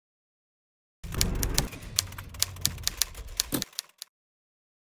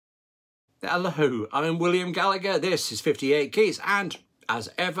Hello, I'm William Gallagher. This is 58 Keys, and as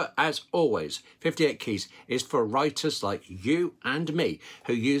ever, as always, 58 Keys is for writers like you and me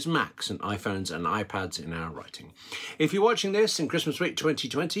who use Macs and iPhones and iPads in our writing. If you're watching this in Christmas week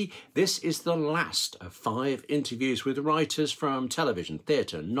 2020, this is the last of 5 interviews with writers from television,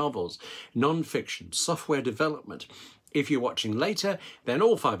 theatre, novels, non-fiction, software development. If you're watching later, then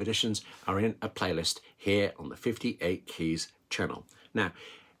all 5 editions are in a playlist here on the 58 Keys channel. Now,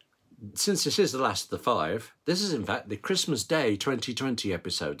 since this is the last of the 5, this is in fact the Christmas Day 2020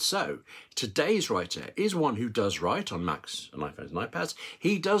 episode. So today's writer is one who does write on Macs and iPhones and iPads.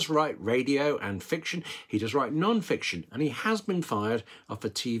 He does write radio and fiction. He does write non-fiction, and he has been fired off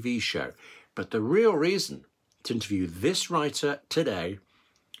a TV show. But the real reason to interview this writer today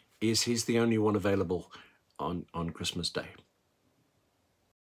is he's the only one available on Christmas Day.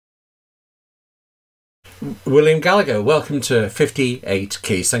 William Gallagher, welcome to 58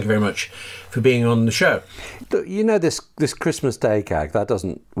 Keys. Thank you very much for being on the show. You know, this Christmas Day gag, that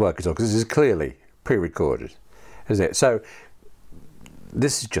doesn't work at all, because this is clearly pre-recorded, isn't it? So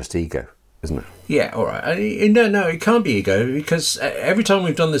this is just ego, isn't it? Yeah, all right. No, it can't be ego, because every time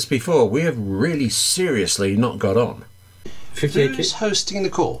we've done this before, we have really seriously not got on. 58 Keys hosting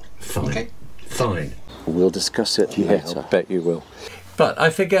the call. Fine. Okay. Fine. We'll discuss it later. I bet you will. But I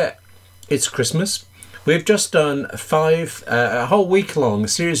figure it's Christmas. We've just done a whole week-long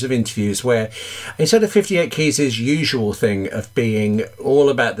series of interviews where, instead of 58 Keys' usual thing of being all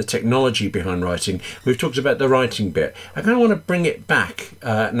about the technology behind writing, we've talked about the writing bit. I kind of want to bring it back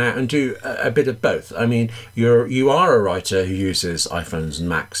now and do a bit of both. I mean, you are a writer who uses iPhones and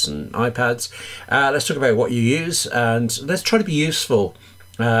Macs and iPads. Let's talk about what you use, and let's try to be useful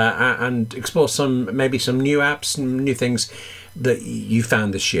and explore maybe some new apps and new things that you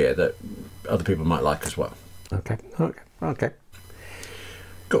found this year that other people might like as well. Okay.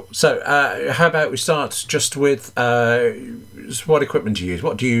 Cool. So how about we start just with what equipment do you use?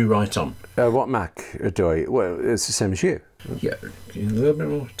 What do you write on? What Mac do I? Well, it's the same as you. Yeah, a little bit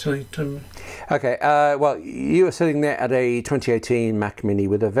more. Tell me. Okay. Well, you are sitting there at a 2018 Mac Mini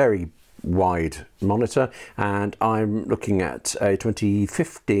with a very wide monitor, and I'm looking at a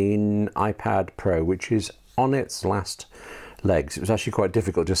 2015 iPad Pro, which is on its last legs. It was actually quite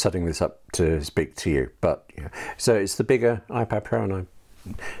difficult just setting this up to speak to you, but yeah. So it's the bigger iPad Pro, and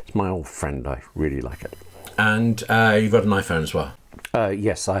it's my old friend. I really like it. And you've got an iPhone as well?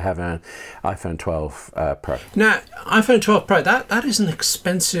 Yes, I have an iPhone 12 Pro. Now, iPhone 12 Pro, that is an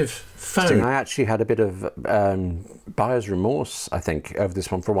expensive phone. I actually had a bit of buyer's remorse, I think, over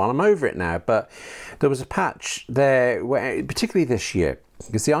this one for a while. I'm over it now, but there was a patch there, where, particularly this year,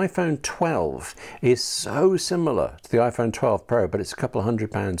 because the iPhone 12 is so similar to the iPhone 12 Pro, but it's a couple of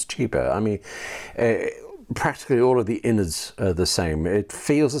 £100 cheaper. I mean, practically all of the innards are the same. It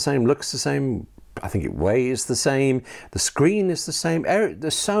feels the same, looks the same. I think it weighs the same. The screen is the same.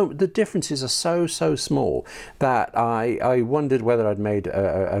 The differences are so small that I wondered whether I'd made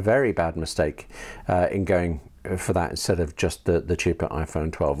a very bad mistake in going for that instead of just the cheaper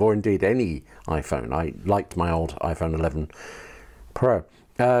iPhone 12, or indeed any iPhone. I liked my old iPhone 11 Pro,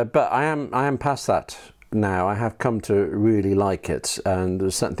 but I am past that now. I have come to really like it, and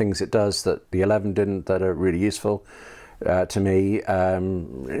there's certain things it does that the 11 didn't that are really useful to me,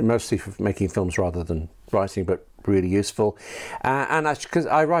 mostly for making films rather than writing, but really useful. And because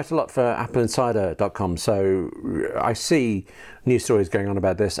I write a lot for appleinsider.com, so I see news stories going on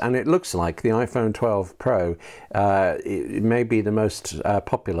about this, and it looks like the iPhone 12 Pro it may be the most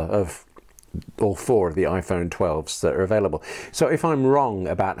popular of all 4 of the iPhone 12s that are available. So if I'm wrong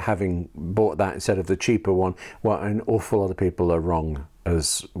about having bought that instead of the cheaper one, well, an awful lot of people are wrong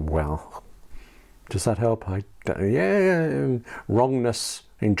as well. Does that help? Yeah, wrongness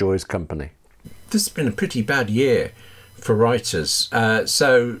enjoys company. This has been a pretty bad year for writers.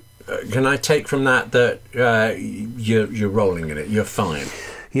 So can I take from that you're rolling in it, you're fine?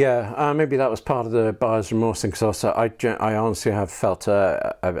 Yeah, maybe that was part of the buyer's remorse thing, because also I honestly have felt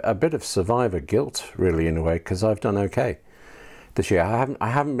a bit of survivor guilt, really, in a way, because I've done okay this year. I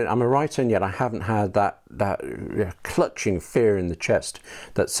haven't been. I'm a writer, and yet I haven't had that clutching fear in the chest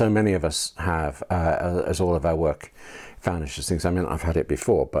that so many of us have as all of our work vanishes. Things. I mean, I've had it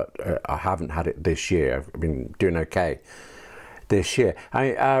before, but I haven't had it this year. I've been doing okay this year.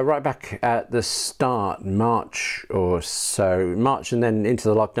 Right back at the start, March or so, March, and then into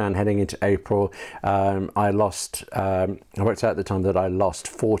the lockdown, heading into April, I lost. I worked out at the time that I lost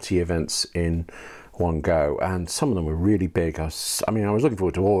 40 events in one go, and some of them were really big. I was looking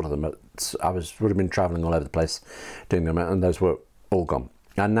forward to all of them, but would have been traveling all over the place doing them, and those were all gone.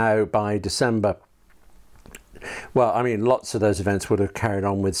 And now by December well, I mean, lots of those events would have carried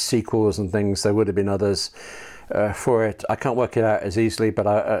on with sequels and things. There would have been others for it. I can't work it out as easily, but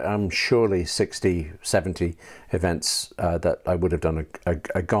I'm surely 60, 70 events that I would have done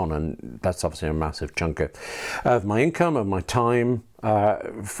are gone, and that's obviously a massive chunk of my income, of my time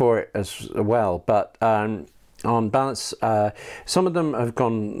for it as well. But on balance, some of them have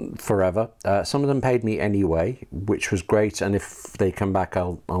gone forever. Some of them paid me anyway, which was great. And if they come back,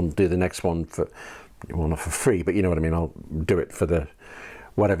 I'll do the next one not for free, but you know what I mean. I'll do it for the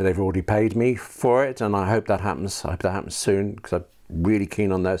whatever they've already paid me for it, and I hope that happens. I hope that happens soon, because I'm really keen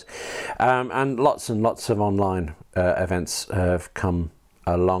on those. And lots of online events have come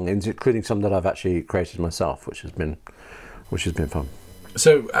along, including some that I've actually created myself, which has been fun.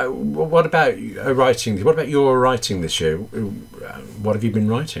 So, what about writing? What about your writing this year? What have you been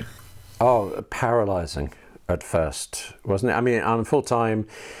writing? Oh, paralysing at first, wasn't it? I mean, I'm a full-time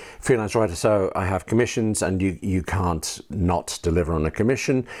freelance writer, so I have commissions, and you can't not deliver on a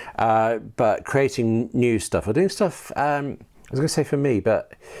commission. But creating new stuff, or doing stuff, I was going to say for me,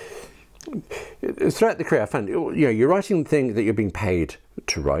 but throughout the career, I found, you're writing the thing that you're being paid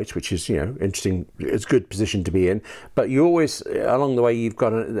to write, which is, interesting. It's a good position to be in, but you always, along the way, you've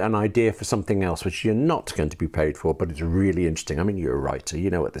got an idea for something else which you're not going to be paid for, but it's really interesting. I mean, you're a writer, you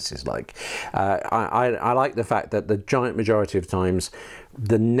know what this is like. I like the fact that the giant majority of times,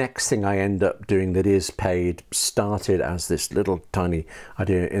 the next thing I end up doing that is paid started as this little tiny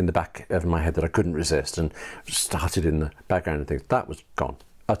idea in the back of my head that I couldn't resist, and started in the background and things. That was gone,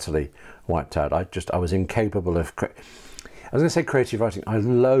 utterly wiped out. I was incapable of I was going to say creative writing. I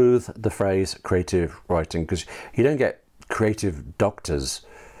loathe the phrase creative writing, because you don't get creative doctors,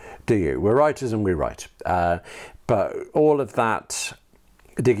 do you? We're writers and we write. But all of that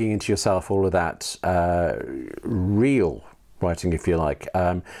digging into yourself, all of that real writing, if you like,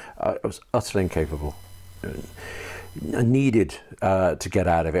 I was utterly incapable. I needed to get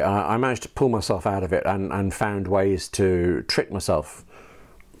out of it. I managed to pull myself out of it, and found ways to trick myself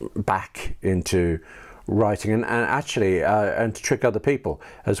back into writing, and actually and to trick other people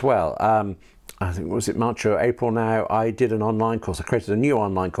as well. I think, was it March or April now, I did an online course. I created a new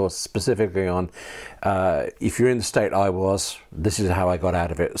online course specifically on if you're in the state I was, this is how I got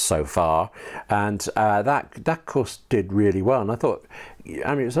out of it so far. And that course did really well. And I thought,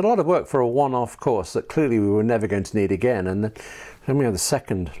 I mean, it's a lot of work for a one-off course that clearly we were never going to need again. And then we had the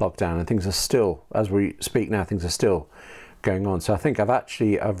second lockdown, and things are still, as we speak now, things are still going on. So I think I've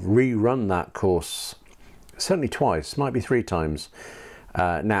rerun that course certainly twice, might be 3 times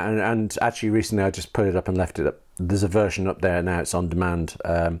now, and actually recently I just put it up and left it up. There's a version up there now, it's on demand,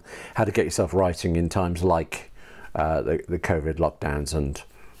 how to get yourself writing in times like the COVID lockdowns and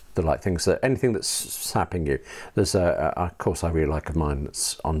the like things, that anything that's sapping you. There's a course I really like of mine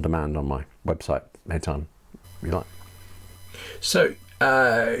that's on demand on my website anytime you like. So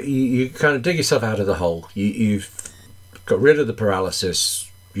you kind of dig yourself out of the hole. You've got rid of the paralysis.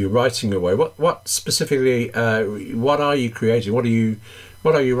 You're writing away. What specifically? What are you creating? What are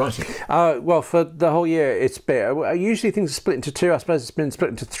you writing? Well, for the whole year, it's been, usually things are split into 2. I suppose it's been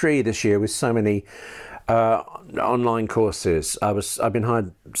split into 3 this year with so many online courses. I've been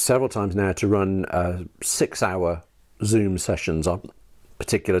hired several times now to run 6-hour Zoom sessions on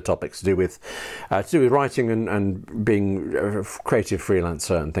particular topics to do with writing and being a creative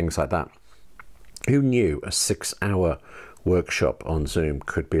freelancer and things like that. Who knew a 6-hour workshop on Zoom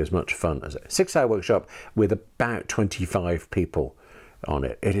could be as much fun as a 6-hour workshop with about 25 people on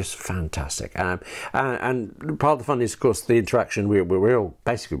it? It is fantastic, and part of the fun is, of course, the interaction. We're all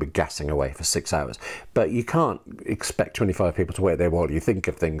basically gassing away for 6 hours, but you can't expect 25 people to wait there while you think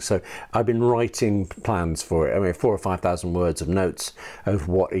of things. So I've been writing plans for it. I mean, 4,000 or 5,000 words of notes of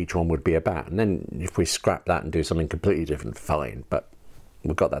what each one would be about, and then if we scrap that and do something completely different, fine, but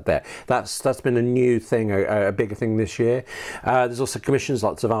we've got that there. That's been a new thing, a bigger thing this year. There's also commissions,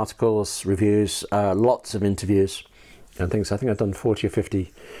 lots of articles, reviews, lots of interviews and things. I think I've done 40 or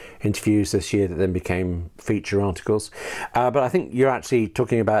 50 interviews this year that then became feature articles. But I think you're actually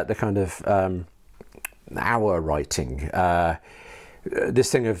talking about the kind of hour writing.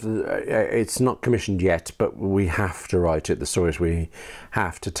 This thing of it's not commissioned yet, but we have to write it, the stories we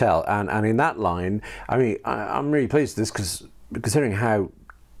have to tell. And in that line, I mean, I'm really pleased with this, because considering how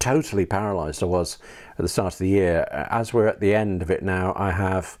totally paralysed I was at the start of the year, as we're at the end of it now, I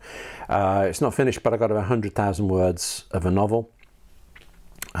have, it's not finished, but I got about 100,000 words of a novel.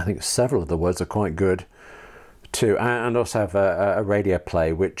 I think several of the words are quite good too, and also have a radio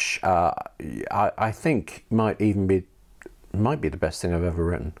play, which I think might be the best thing I've ever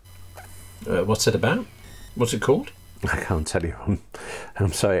written. What's it about? What's it called? I can't tell you.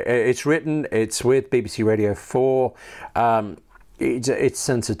 I'm sorry. It's written. It's with BBC Radio 4. It's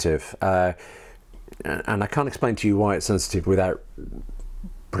sensitive, and I can't explain to you why it's sensitive without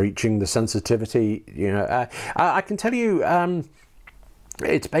breaching the sensitivity. You know, I can tell you.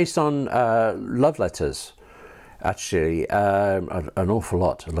 It's based on love letters. Actually, an awful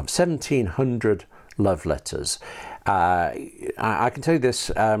lot. 1,700 love letters. I can tell you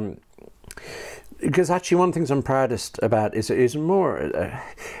this. Because actually one of the things I'm proudest about is more,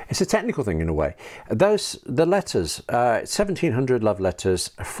 it's a technical thing in a way. The letters, 1,700 love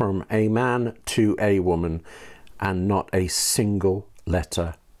letters from a man to a woman, and not a single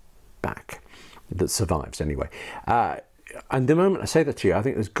letter back that survives anyway. And the moment I say that to you, I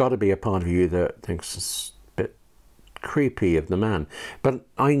think there's got to be a part of you that thinks it's a bit creepy of the man. But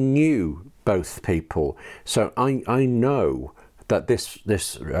I knew both people, so I know that this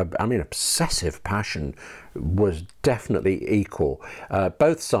obsessive passion was definitely equal.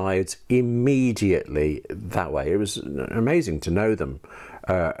 Both sides immediately that way. It was amazing to know them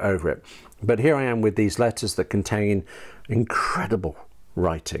over it. But here I am with these letters that contain incredible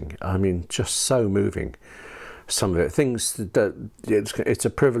writing. I mean, just so moving. Some of it, things that it's a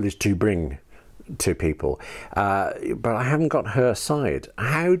privilege to bring to people. But I haven't got her side.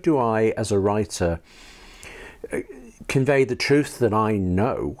 How do I, as a writer, convey the truth that I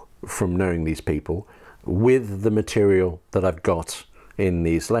know from knowing these people with the material that I've got in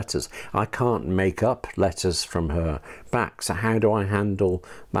these letters? I can't make up letters from her back, so how do I handle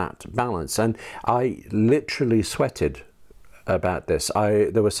that balance? And I literally sweated about this.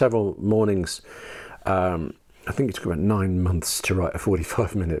 There were several mornings, I think it took about 9 months to write a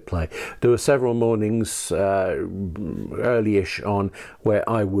 45-minute play. There were several mornings early-ish on where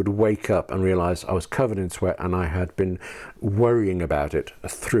I would wake up and realise I was covered in sweat and I had been worrying about it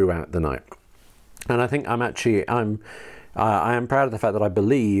throughout the night. And I think I am proud of the fact that I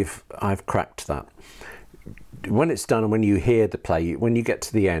believe I've cracked that. When it's done and when you hear the play, when you get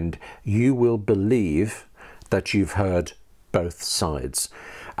to the end, you will believe that you've heard both sides.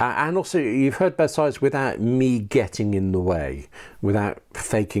 And also, you've heard both sides without me getting in the way, without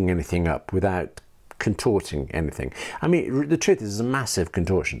faking anything up, without contorting anything. I mean, the truth is, it's a massive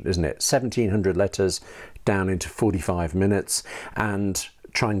contortion, isn't it? 1,700 letters down into 45 minutes, and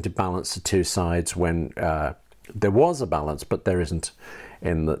trying to balance the two sides when there was a balance, but there isn't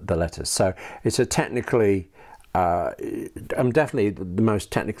in the letters. So it's a technically... I'm definitely the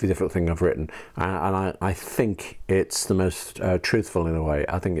most technically difficult thing I've written, and I think it's the most truthful in a way.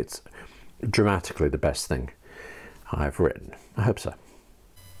 I think it's dramatically the best thing I've written. I hope so.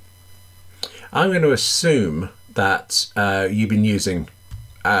 I'm going to assume that you've been using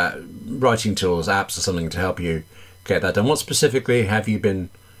writing tools, apps or something to help you get that done. What specifically have you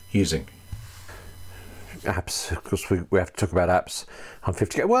been using? Apps, of course, we have to talk about apps on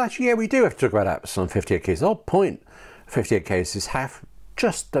 58. Well, actually, yeah, we do have to talk about apps on 58 keys. The whole point of 58 keys is how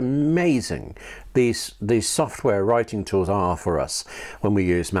just amazing these software writing tools are for us when we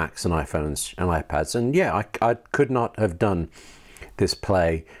use Macs and iPhones and iPads. And yeah, I could not have done this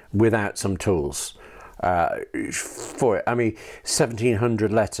play without some tools for it. I mean,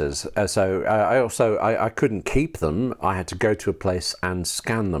 1,700 letters. So I couldn't keep them. I had to go to a place and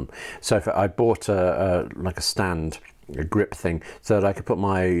scan them. So if I bought a stand, a grip thing, so that I could put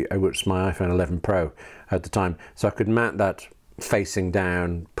which was my iPhone 11 Pro at the time, so I could mount that facing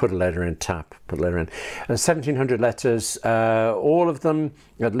down, put a letter in, tap, put a letter in. 1,700 letters, all of them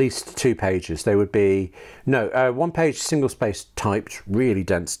at least 2 pages. They would be, one page single space typed, really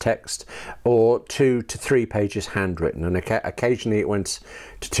dense text, or 2 to 3 pages handwritten. And occasionally it went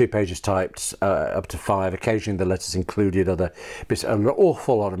to 2 pages typed, up to 5. Occasionally the letters included other bits, an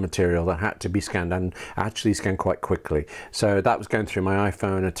awful lot of material that had to be scanned, and actually scanned quite quickly. So that was going through my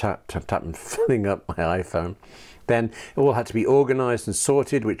iPhone, and tap, and filling up my iPhone. Then it all had to be organised and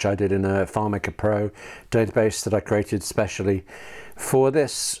sorted, which I did in a FileMaker Pro database that I created specially for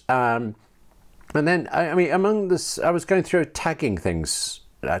this. And then, I mean, among this, I was going through tagging things.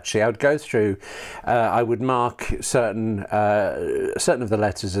 Actually, I would go through. I would mark certain of the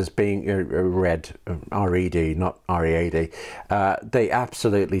letters as being read, R-E-D, not R-E-A-D. They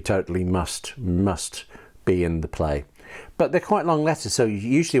absolutely, totally must be in the play. But they're quite long letters, so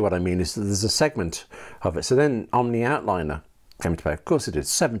usually what I mean is that there's a segment of it. So then Omni Outliner came to play. Of course it is.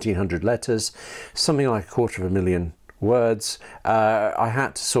 1,700 letters, something like 250,000 words. I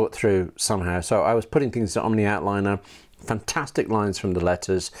had to sort through somehow. So I was putting things to Omni Outliner, fantastic lines from the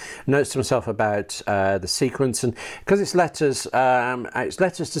letters, notes to myself about the sequence. And because it's letters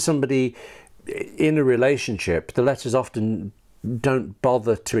to somebody in a relationship, the letters often don't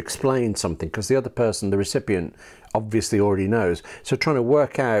bother to explain something because the other person, the recipient, obviously already knows. So trying to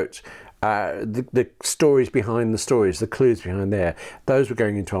work out the stories behind the stories, the clues behind there, those were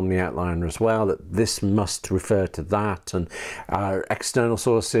going into Omni Outliner as well, that this must refer to that, and external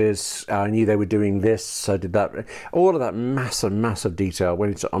sources, I knew they were doing this, so did that. All of that massive detail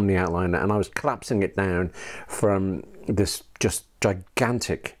went into Omni Outliner, and I was collapsing it down from this just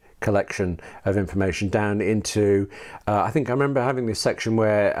gigantic collection of information down into, I think I remember having this section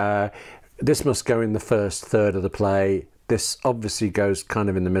where this must go in the first third of the play. This obviously goes kind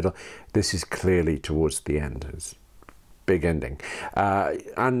of in the middle. This is clearly towards the end. It's big ending.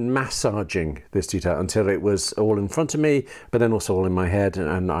 And massaging this detail until it was all in front of me, but then also all in my head,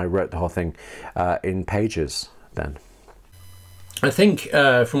 and I wrote the whole thing in pages then. I think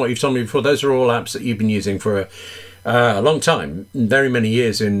from what you've told me before, those are all apps that you've been using for a long time, very many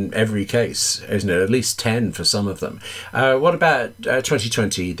years in every case, isn't it? At least 10 for some of them. What about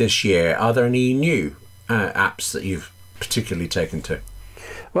 2020, this year? Are there any new apps that you've particularly taken to?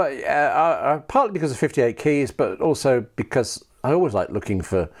 Well, partly because of 58 keys, but also because I always like looking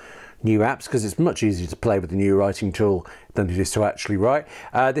for new apps, because it's much easier to play with the new writing tool than it is to actually write.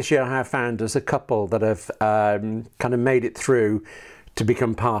 This year I have found there's a couple that have kind of made it through to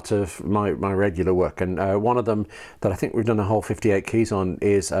become part of my regular work, and one of them that I think we've done a whole 58 keys on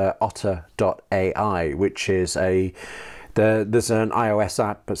is otter.ai, which is there's an iOS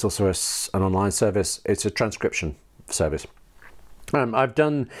app, it's also an online service. It's a transcription service. I've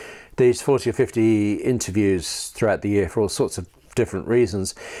done these 40 or 50 interviews throughout the year for all sorts of different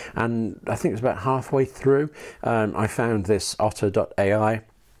reasons, and I think it's about halfway through I found this otter.ai,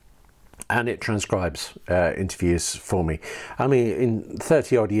 and it transcribes interviews for me. I mean, in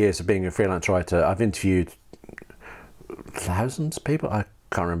 30 odd years of being a freelance writer, I've interviewed thousands of people, I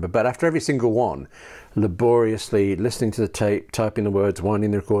can't remember, but after every single one, laboriously listening to the tape, typing the words,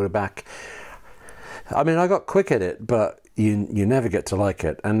 winding the recorder back, I mean, I got quick at it, but you never get to like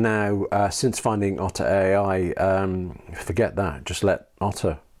it. And now, since finding Otter AI, forget that. Just let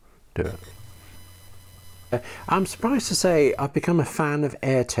Otter do it. I'm surprised to say I've become a fan of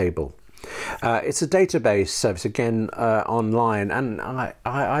Airtable. It's a database service, again, online, and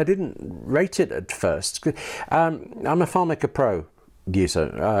I didn't rate it at first. I'm a FileMaker Pro user,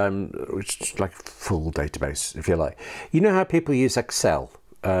 which is like full database, if you like. You know how people use Excel?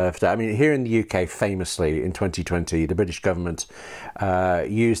 I mean, here in the UK, famously, in 2020, the British government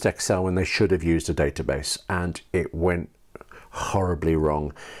used Excel when they should have used a database, and it went horribly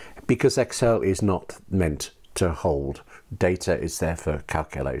wrong, because Excel is not meant to hold data. It's there for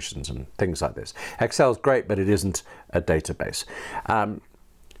calculations and things like this. Excel's great, but it isn't a database.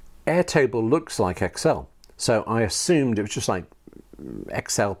 Airtable looks like Excel, so I assumed it was just like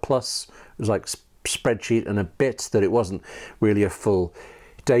Excel plus. It was like spreadsheet and a bit, that it wasn't really a full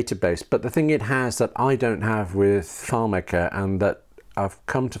database. But the thing it has that I don't have with FileMaker, and that I've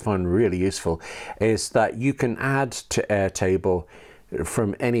come to find really useful, is that you can add to Airtable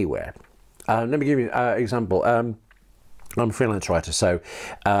from anywhere. Let me give you an example. I'm a freelance writer, so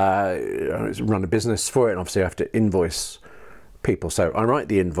I run a business for it, and obviously I have to invoice people. So I write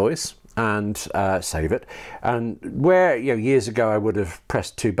the invoice and save it. And where years ago I would have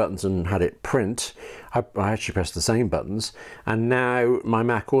pressed two buttons and had it print, I actually press the same buttons, and now my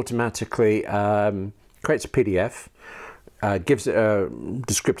Mac automatically creates a PDF, gives it a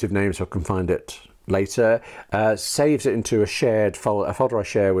descriptive name so I can find it later, saves it into a shared folder, a folder I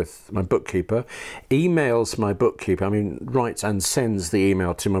share with my bookkeeper, emails my bookkeeper, writes and sends the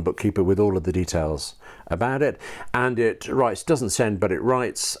email to my bookkeeper with all of the details about it, and it writes, doesn't send, but it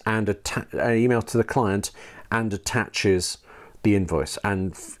writes and an email to the client and attaches the invoice.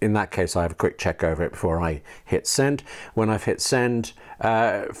 And in that case, I have a quick check over it before I hit send. When I've hit send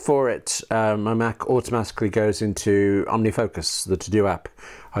for it, my Mac automatically goes into OmniFocus, the to-do app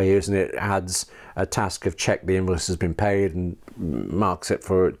I use, and it adds a task of check the invoice has been paid and marks it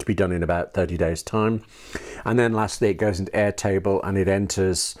for it to be done in about 30 days time. And then lastly, it goes into Airtable and it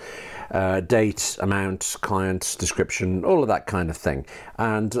enters date, amount, client, description, all of that kind of thing.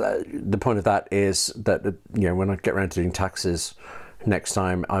 And the point of that is that when I get around to doing taxes next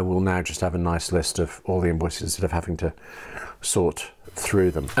time, I will now just have a nice list of all the invoices instead of having to sort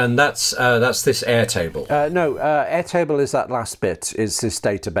through them. And that's this Airtable? No, Airtable is that last bit, is this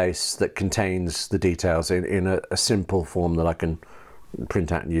database that contains the details in a simple form that I can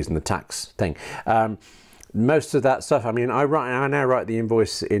print out and use in the tax thing. Most of that stuff, I now write the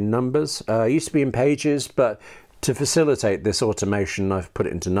invoice in numbers. It used to be in pages, but to facilitate this automation, I've put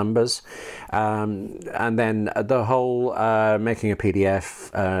it into numbers. And then the whole making a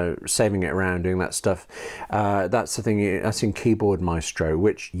PDF, saving it around, doing that stuff, that's the thing, that's in Keyboard Maestro,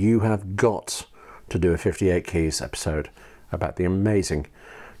 which you have got to do a 58 keys episode about the amazing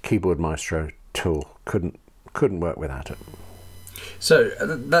Keyboard Maestro tool. Couldn't work without it. So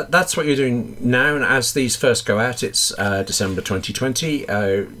that's what you're doing now, and as these first go out, it's December 2020.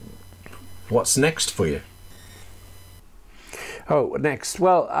 What's next for you? Oh, next.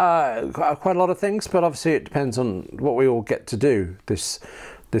 Well, quite a lot of things, but obviously it depends on what we all get to do this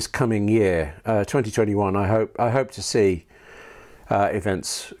coming year, 2021. I hope to see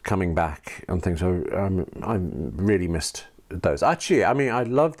events coming back and things. I'm really missed those. Actually, I mean, I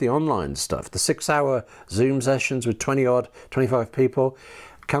love the online stuff. The 6-hour Zoom sessions with 25 people.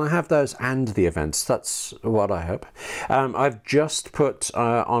 Can I have those and the events? That's what I hope. I've just put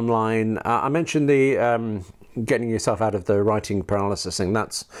online. I mentioned the getting yourself out of the writing paralysis thing.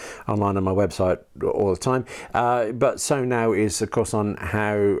 That's online on my website all the time. But so now is, of course, on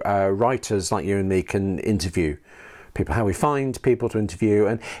how writers like you and me can interview people, how we find people to interview.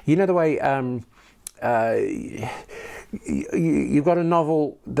 And you know the way you've got a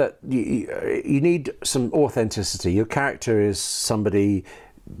novel that you need some authenticity. Your character is somebody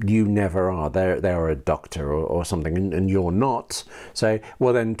you never are. They're a doctor or something, and you're not. So,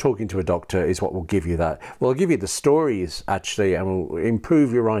 well, then talking to a doctor is what will give you that. Well, give you the stories, actually, and will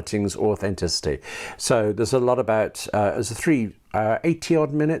improve your writing's authenticity. So there's a lot about, there's a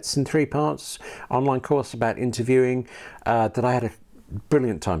 80-odd minutes in 3 parts online course about interviewing that I had a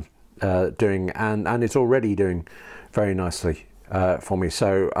brilliant time doing, and it's already doing very nicely for me.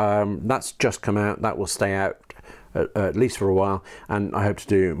 So that's just come out. That will stay out at least for a while, and I hope to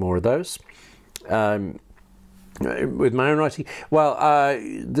do more of those. With my own writing, well,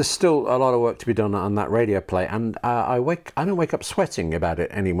 there's still a lot of work to be done on that radio play, and I don't wake up sweating about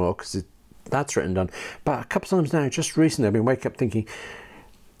it anymore because that's written done. But a couple of times now, just recently, I've been waking up thinking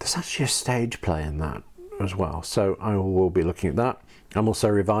there's actually a stage play in that as well. So I will be looking at that. I'm also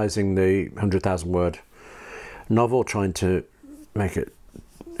revising the 100,000 word novel, trying to make it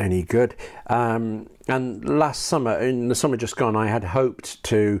any good. And last summer, in the summer just gone, I had hoped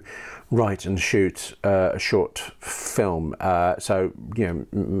to write and shoot a short film. So, you know,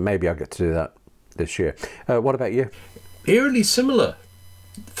 maybe I'll get to do that this year. What about you? Eerily similar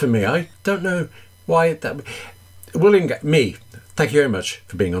for me. I don't know why that... William, thank you very much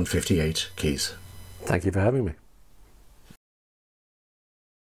for being on 58 Keys. Thank you for having me.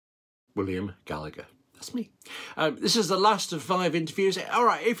 William Gallagher. That's me. This is the last of 5 interviews. All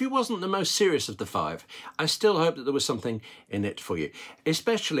right, if it wasn't the most serious of the 5, I still hope that there was something in it for you,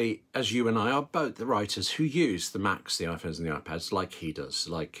 especially as you and I are both the writers who use the Macs, the iPhones and the iPads like he does,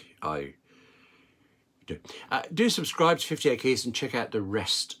 like I do. Do subscribe to 58 Keys and check out the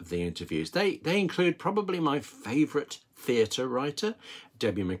rest of the interviews. They include probably my favourite theatre writer,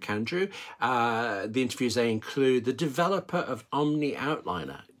 Debbie McAndrew. The interviews, they include the developer of Omni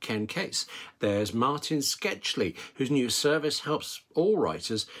Outliner, Ken Case. There's Martin Sketchley, whose new service helps all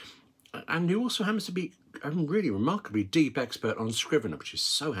writers, and who also happens to be a really remarkably deep expert on Scrivener, which is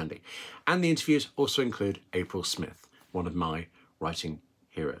so handy. And the interviews also include April Smith, one of my writing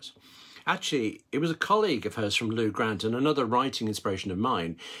heroes. Actually, it was a colleague of hers from Lou Grant and another writing inspiration of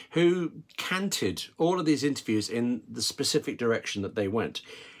mine who canted all of these interviews in the specific direction that they went.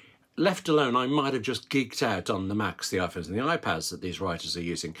 Left alone, I might have just geeked out on the Macs, the iPhones and the iPads that these writers are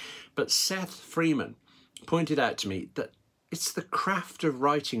using. But Seth Freeman pointed out to me that it's the craft of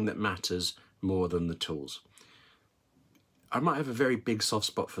writing that matters more than the tools. I might have a very big soft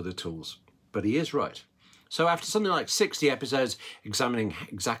spot for the tools, but he is right. So after something like 60 episodes examining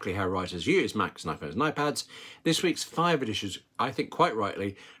exactly how writers use Macs and iPhones and iPads, this week's 5 editions, I think quite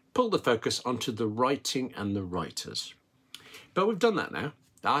rightly, pull the focus onto the writing and the writers. But we've done that now.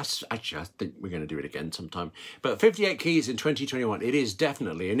 Actually, I think we're going to do it again sometime. But 58 Keys in 2021, it is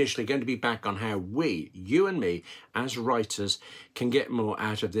definitely initially going to be back on how we, you and me, as writers, can get more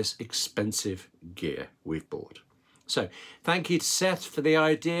out of this expensive gear we've bought. So, thank you to Seth for the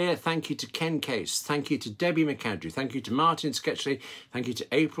idea. Thank you to Ken Case. Thank you to Debbie McAndrew. Thank you to Martin Sketchley. Thank you to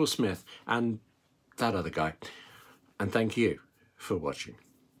April Smith and that other guy. And thank you for watching.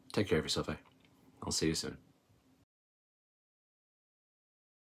 Take care of yourself, eh? I'll see you soon.